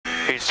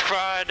It's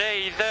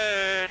Friday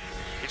then.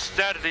 It's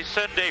Saturday,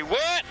 Sunday.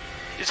 What?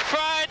 It's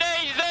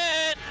Friday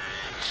then.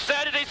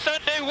 Saturday,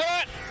 Sunday.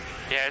 What?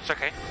 Yeah, it's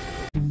okay.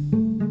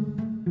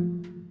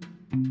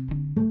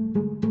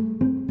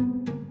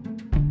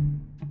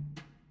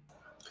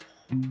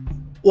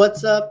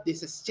 What's up?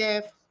 This is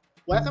Jeff.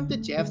 Welcome to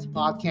Jeff's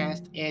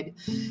podcast, and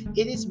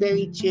it is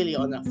very chilly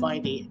on a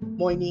Friday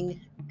morning,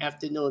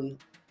 afternoon,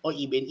 or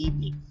even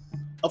evening.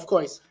 Of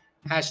course,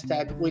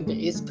 hashtag winter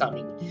is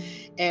coming,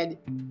 and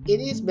it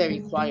is very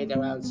quiet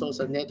around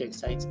social network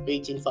sites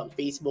ranging from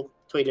Facebook,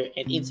 Twitter,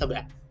 and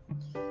Instagram.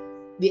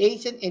 The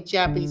Asian and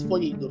Japanese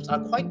 48 groups are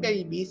quite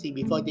very busy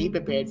before they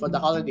prepared for the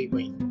holiday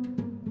break.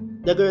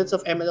 The girls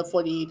of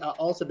ML48 are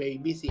also very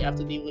busy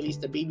after they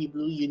released the Baby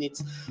Blue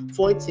Unit's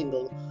fourth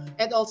single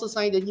and also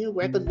signed a new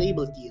record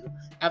label deal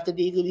after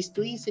they released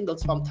three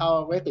singles from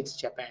Tower Records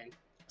Japan.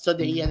 So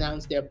they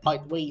announced their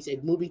part ways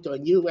and moving to a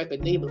new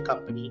record label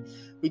company,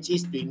 which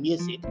is Dream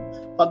Music,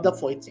 from the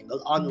fourth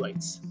single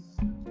onwards.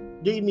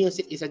 Dream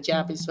Music is a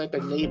Japanese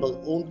record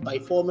label owned by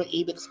former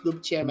Avex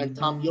Group chairman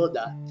Tom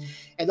Yoda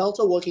and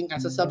also working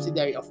as a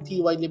subsidiary of TY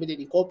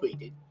Limited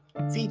Incorporated,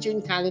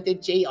 featuring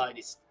talented J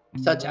artists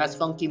such as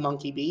Funky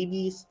Monkey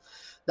Babies,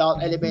 Doll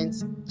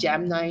Elements,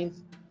 Jam 9,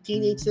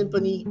 Teenage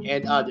Symphony,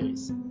 and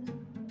others.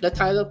 The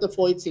title of the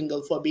fourth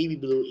single for Baby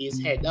Blue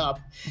is Head Up,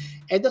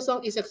 and the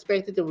song is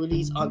expected to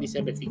release on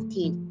December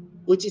 15th,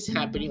 which is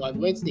happening on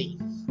Wednesday.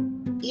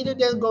 Either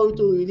they're going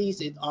to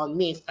release it on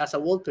Mix as a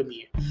world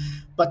premiere,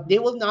 but they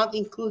will not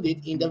include it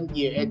in the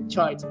year-end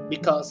charts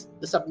because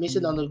the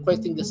submission on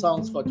requesting the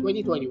songs for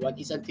 2021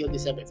 is until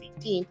December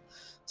 15th,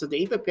 so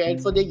they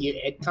prepared for the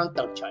year-end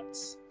countdown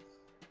charts.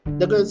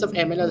 The girls of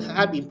MNL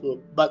have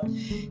improved, but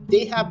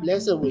they have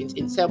lesser wins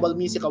in several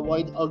music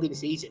award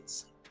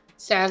organizations.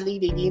 Sadly,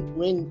 they didn't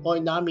win or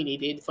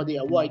nominated for the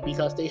award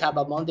because they have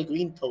a Monte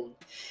Green tone,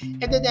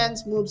 and the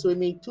dance moves were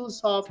made too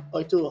soft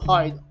or too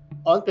hard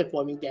on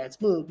performing dance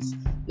moves.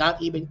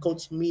 Not even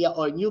Coach Mia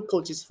or new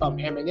coaches from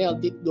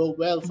MNL did go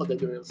well for the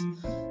girls,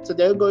 so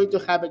they're going to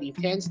have an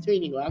intense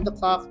training around the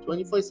clock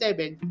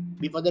 24/7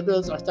 before the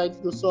girls are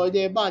starting to soar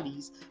their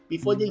bodies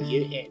before the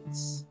year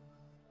ends.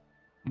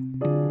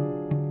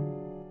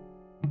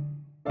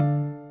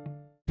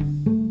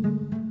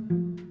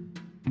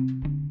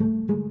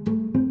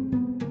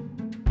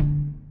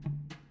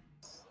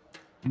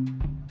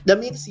 The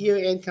mixed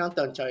year-end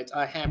countdown charts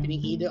are happening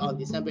either on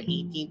December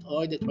 18th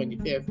or the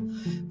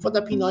 25th for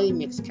the Pinoy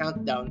Mix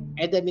Countdown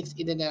and the Mix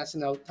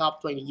International Top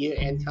 20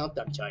 year-end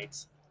countdown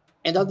charts,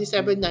 and on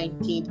December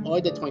 19th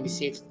or the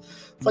 26th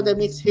for the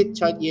Mix Hit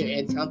Chart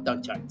year-end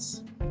countdown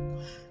charts.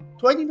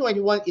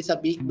 2021 is a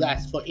big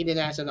blast for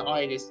international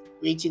artists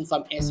ranging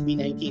from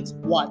SB19's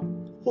What,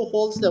 who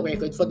holds the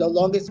record for the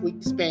longest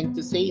week spent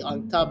to stay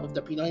on top of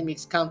the Pinoy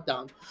Mix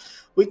Countdown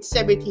with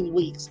 17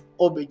 weeks,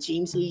 over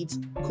James Reed's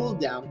Cool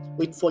Down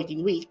with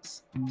 14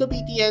 weeks, to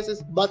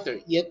BTS's Butter,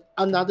 yet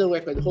another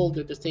record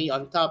holder to stay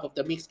on top of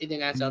the Mixed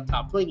International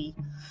Top 20,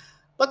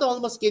 but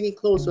almost getting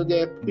close to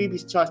their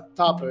previous chart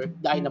topper,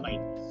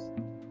 Dynamite,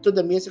 to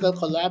the musical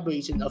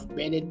collaboration of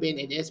Ben and Ben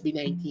and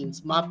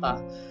SB19's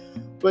Mappa,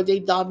 where they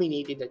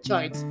dominated the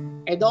charts,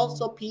 and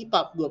also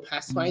P-pop group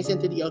has risen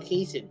to the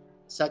occasion,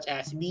 such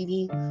as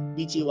BD,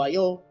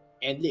 BGYO,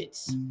 and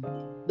Litz.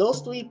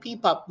 Those three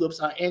P-pop groups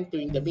are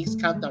entering the Mix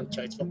Countdown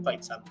charts for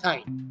quite some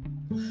time.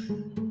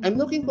 I'm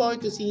looking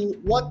forward to seeing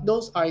what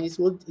those artists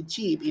would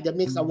achieve in the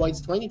Mix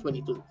Awards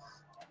 2022.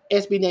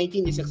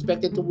 SB19 is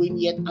expected to win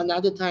yet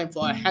another time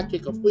for a hat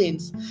trick of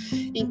wins,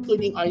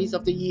 including Artist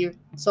of the Year,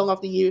 Song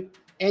of the Year,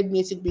 and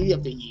Music Video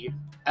of the Year,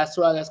 as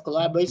well as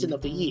Collaboration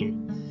of the Year.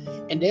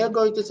 And they are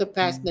going to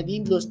surpass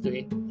Nadine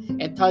Lustre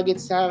and target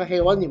Sarah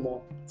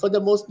Geronimo for the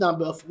most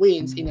number of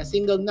wins in a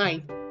single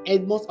night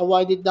and most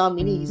awarded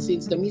nominee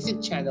since the music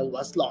channel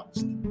was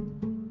launched.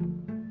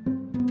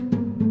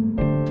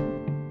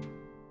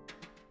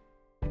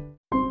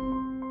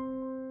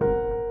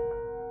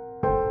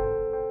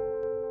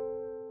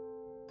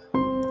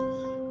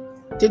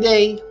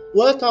 Today,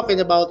 we're talking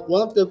about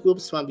one of the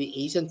groups from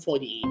the Asian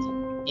 48,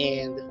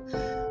 and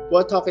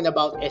we're talking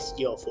about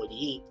SGO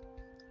 48.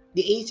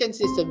 The Asian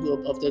sister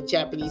group of the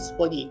Japanese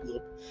 48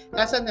 group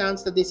has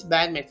announced the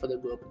disbandment for the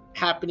group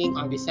happening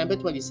on December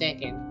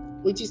 22nd,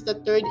 which is the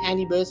third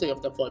anniversary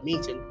of the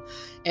formation,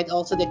 and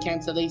also the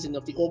cancellation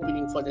of the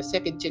opening for the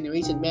second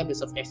generation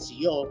members of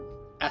SGO,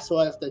 as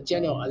well as the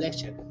general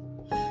election.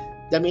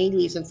 The main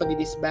reason for the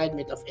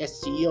disbandment of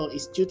SGO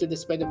is due to the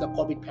spread of the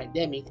COVID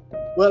pandemic,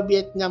 where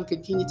Vietnam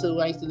continued to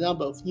rise the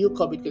number of new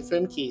COVID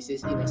confirmed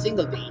cases in a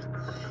single day,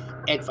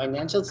 and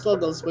financial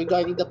struggles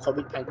regarding the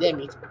COVID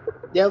pandemic.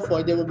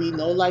 Therefore, there will be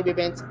no live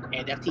events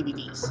and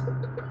activities.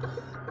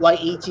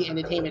 YAG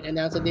Entertainment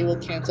announced that they will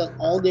cancel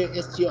all their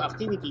SGO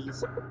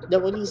activities, the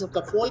release of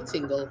the fourth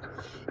single,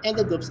 and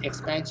the group's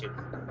expansion.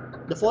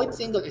 The fourth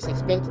single is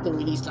expected to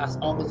release last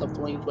August of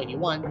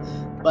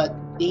 2021, but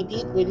they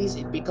didn't release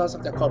it because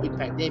of the COVID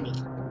pandemic.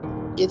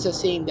 It's a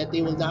shame that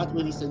they will not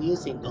release the new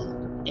single,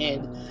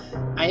 and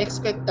I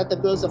expect that the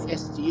girls of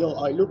SGO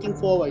are looking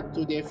forward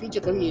to their future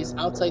careers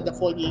outside the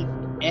 48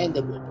 and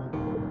the group.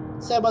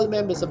 several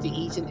members of the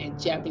Asian and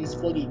Japanese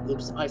 48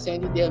 groups are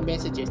sending their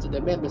messages to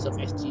the members of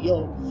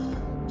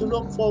SGO to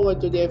look forward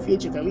to their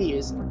future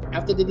careers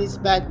after the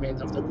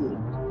disbandment of the group.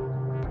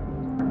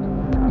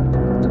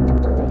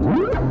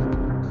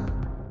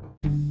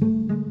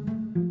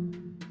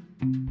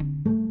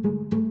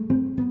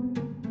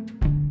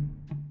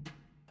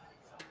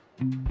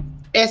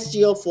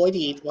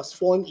 SGO48 was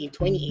formed in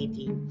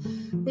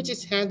 2018, which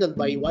is handled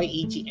by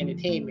YAG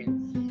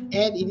Entertainment,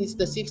 and it is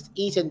the sixth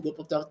Asian group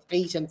of the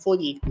Asian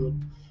 48 group,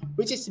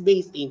 which is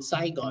based in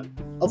Saigon,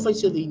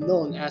 officially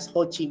known as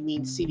Ho Chi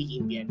Minh City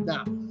in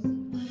Vietnam.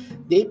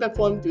 They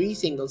performed 3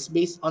 singles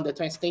based on the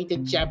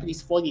translated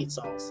Japanese 48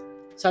 songs,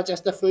 such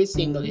as the first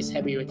single is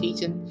Heavy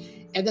Rotation,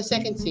 and the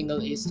second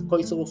single is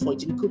Koizou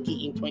Fortune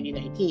Cookie in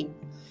 2019,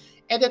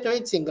 and the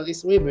third single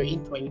is River in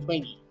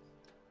 2020.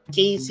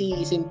 KC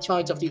is in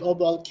charge of the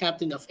overall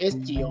captain of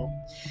SGO,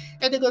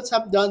 and the girls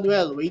have done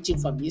well ranging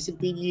from music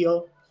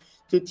video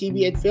to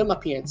TV and film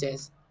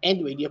appearances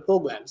and radio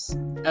programs,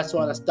 as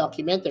well as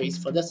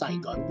documentaries for the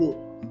Saigon group.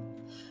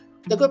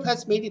 The group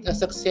has made it a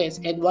success,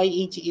 and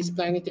YAG is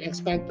planning to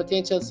expand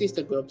potential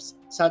sister groups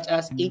such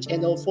as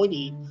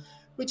HNO48,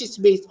 which is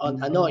based on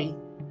Hanoi,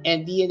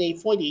 and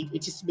DNA48,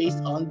 which is based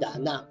on Da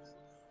Nang.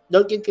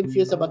 Don't get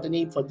confused about the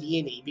name for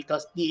DNA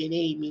because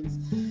DNA means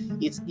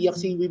it's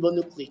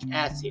deoxyribonucleic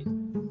acid.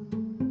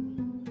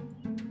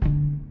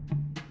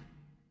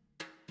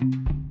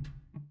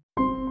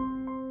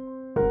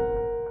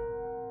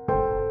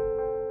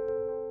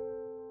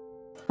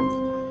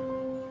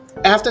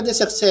 After the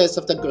success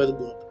of the girl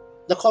group,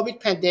 the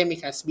COVID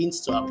pandemic has been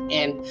struck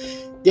and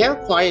they're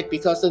quiet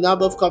because the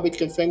number of COVID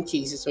confirmed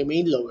cases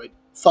remain lowered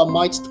from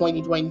March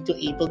 2020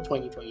 to April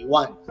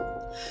 2021.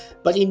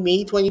 But in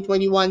May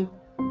 2021,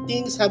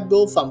 things have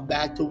gone from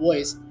bad to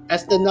worse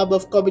as the number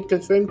of COVID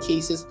confirmed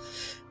cases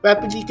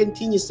rapidly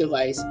continues to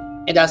rise,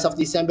 and as of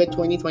December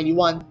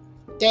 2021,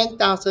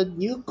 10,000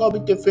 new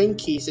COVID confirmed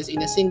cases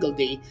in a single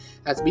day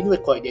has been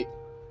recorded,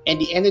 and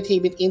the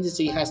entertainment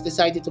industry has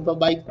decided to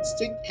provide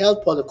strict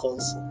health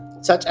protocols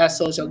such as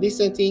social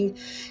distancing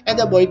and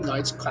avoid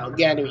large crowd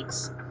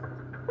gatherings.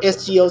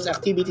 SGO's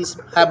activities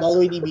have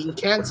already been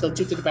cancelled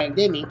due to the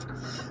pandemic,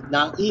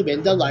 not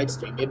even the live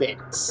stream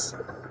events.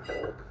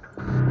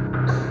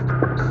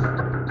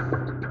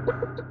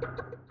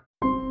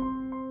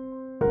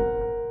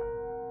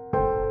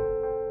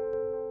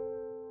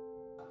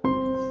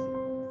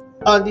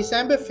 On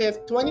December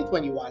 5,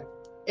 2021,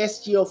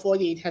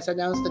 SGO48 has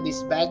announced the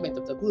disbandment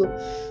of the group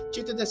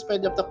due to the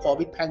spread of the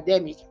COVID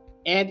pandemic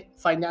and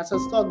financial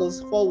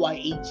struggles for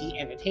YAG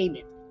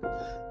Entertainment.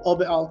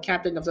 Overall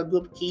captain of the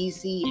group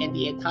KC and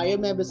the entire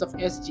members of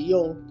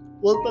SGO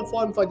will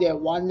perform for their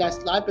one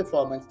last live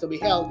performance to be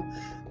held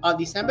on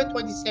December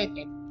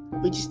 22nd,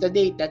 which is the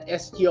date that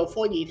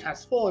SGO48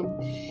 has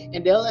formed,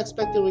 and they'll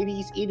expect to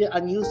release either a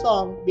new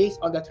song based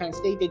on the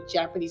translated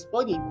Japanese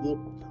 48 group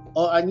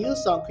or a new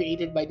song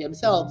created by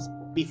themselves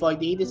before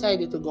they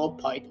decided to go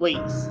part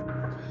ways.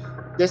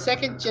 The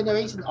second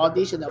generation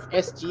audition of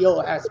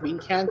SGO has been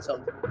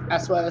cancelled,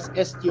 as well as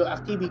SGO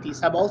activities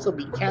have also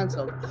been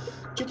cancelled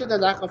due to the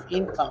lack of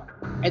income,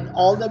 and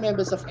all the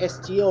members of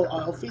SGO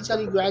are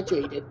officially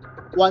graduated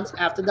once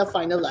after the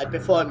final live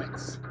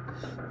performance.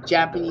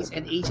 Japanese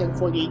and Asian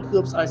 48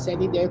 groups are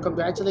sending their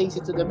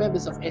congratulations to the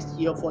members of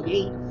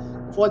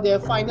SGO48 for their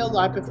final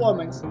live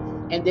performance,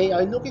 and they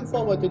are looking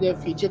forward to their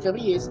future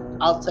careers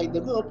outside the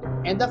group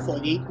and the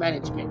 48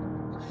 management.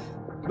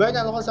 Bern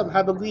and Rosam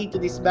have agreed to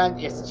disband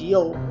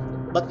SGO,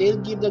 but they'll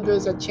give the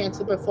girls a chance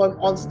to perform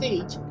on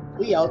stage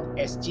without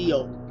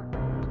SGO.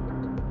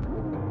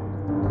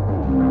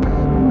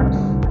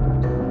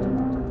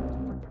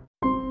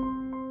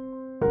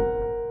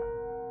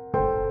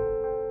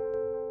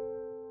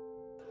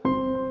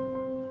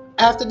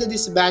 After the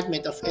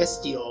disbandment of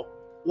SGO,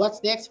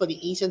 what's next for the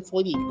Asian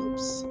 48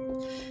 groups?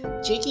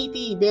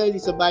 JKT barely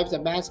survived the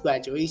mass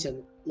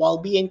graduation, while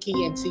BNK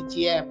and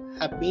CGM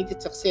have made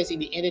a success in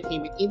the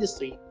entertainment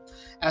industry,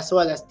 as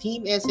well as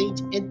Team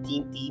SH and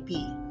Team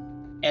TP.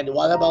 And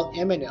what about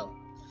MNL?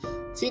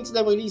 Since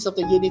the release of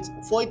the unit's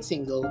 4th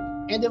single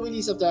and the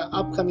release of the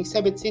upcoming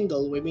 7th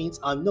single remains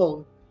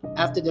unknown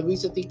after the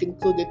recently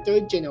concluded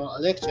 3rd general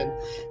election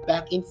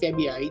back in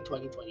February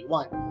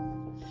 2021.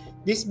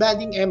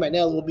 Disbanding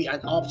MNL will be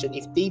an option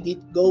if they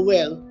did go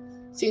well,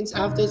 since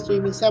after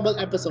streaming several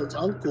episodes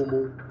on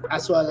Kumu,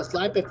 as well as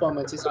live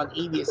performances on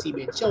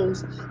ABS-CBN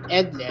shows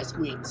and less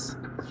wins.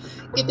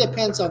 It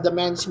depends on the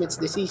management's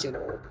decision,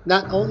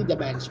 not only the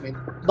management,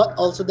 but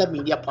also the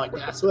media partner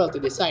as well to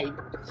decide.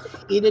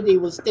 Either they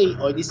will stay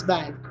or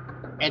disband,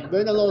 and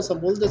Bernal Lawson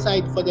will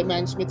decide for the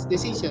management's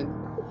decision,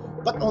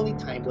 but only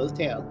time will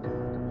tell.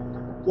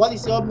 What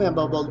is your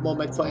memorable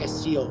moment for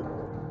SGO?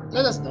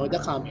 Let us know in the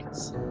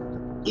comments.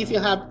 If you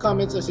have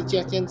comments or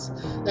suggestions,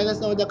 let us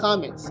know in the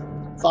comments.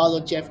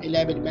 Follow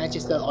Jeff11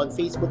 Manchester on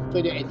Facebook,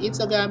 Twitter, and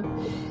Instagram,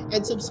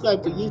 and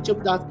subscribe to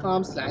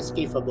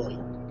youtube.com/KFaboy.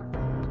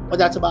 Well,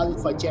 that's about it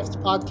for Jeff's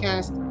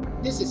podcast.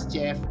 This is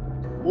Jeff.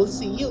 We'll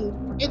see you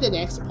in the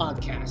next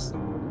podcast.